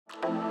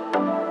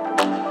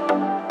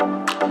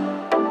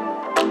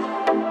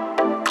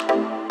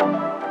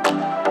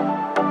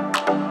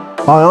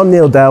Hi, I'm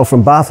Dayal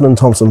from Barfoot and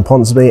Thompson,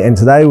 Ponsonby, and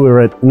today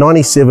we're at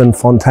 97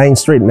 Fonteyn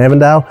Street in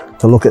Avondale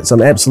to look at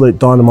some absolute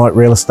dynamite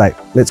real estate.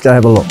 Let's go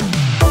have a look.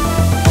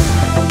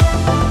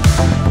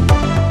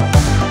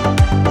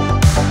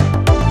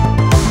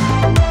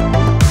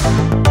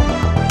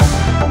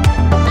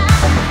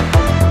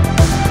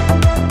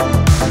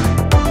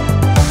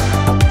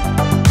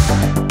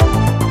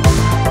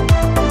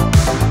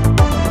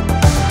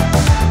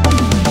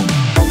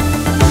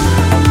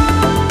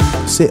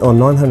 Set on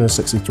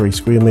 963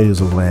 square metres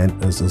of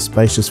land is a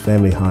spacious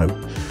family home,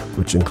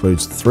 which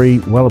includes 3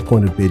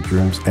 well-appointed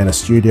bedrooms and a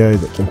studio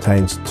that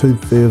contains 2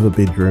 further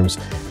bedrooms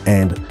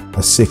and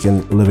a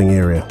second living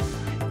area.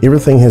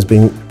 Everything has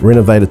been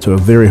renovated to a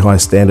very high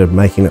standard,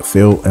 making it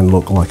feel and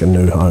look like a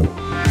new home.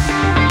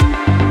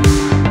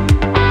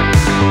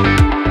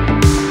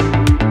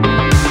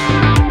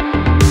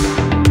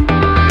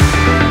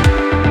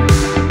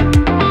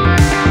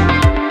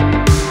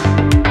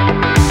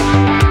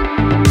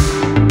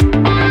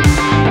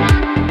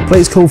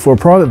 Please call for a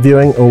private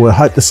viewing, or we'll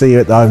hope to see you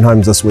at the open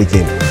homes this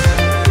weekend.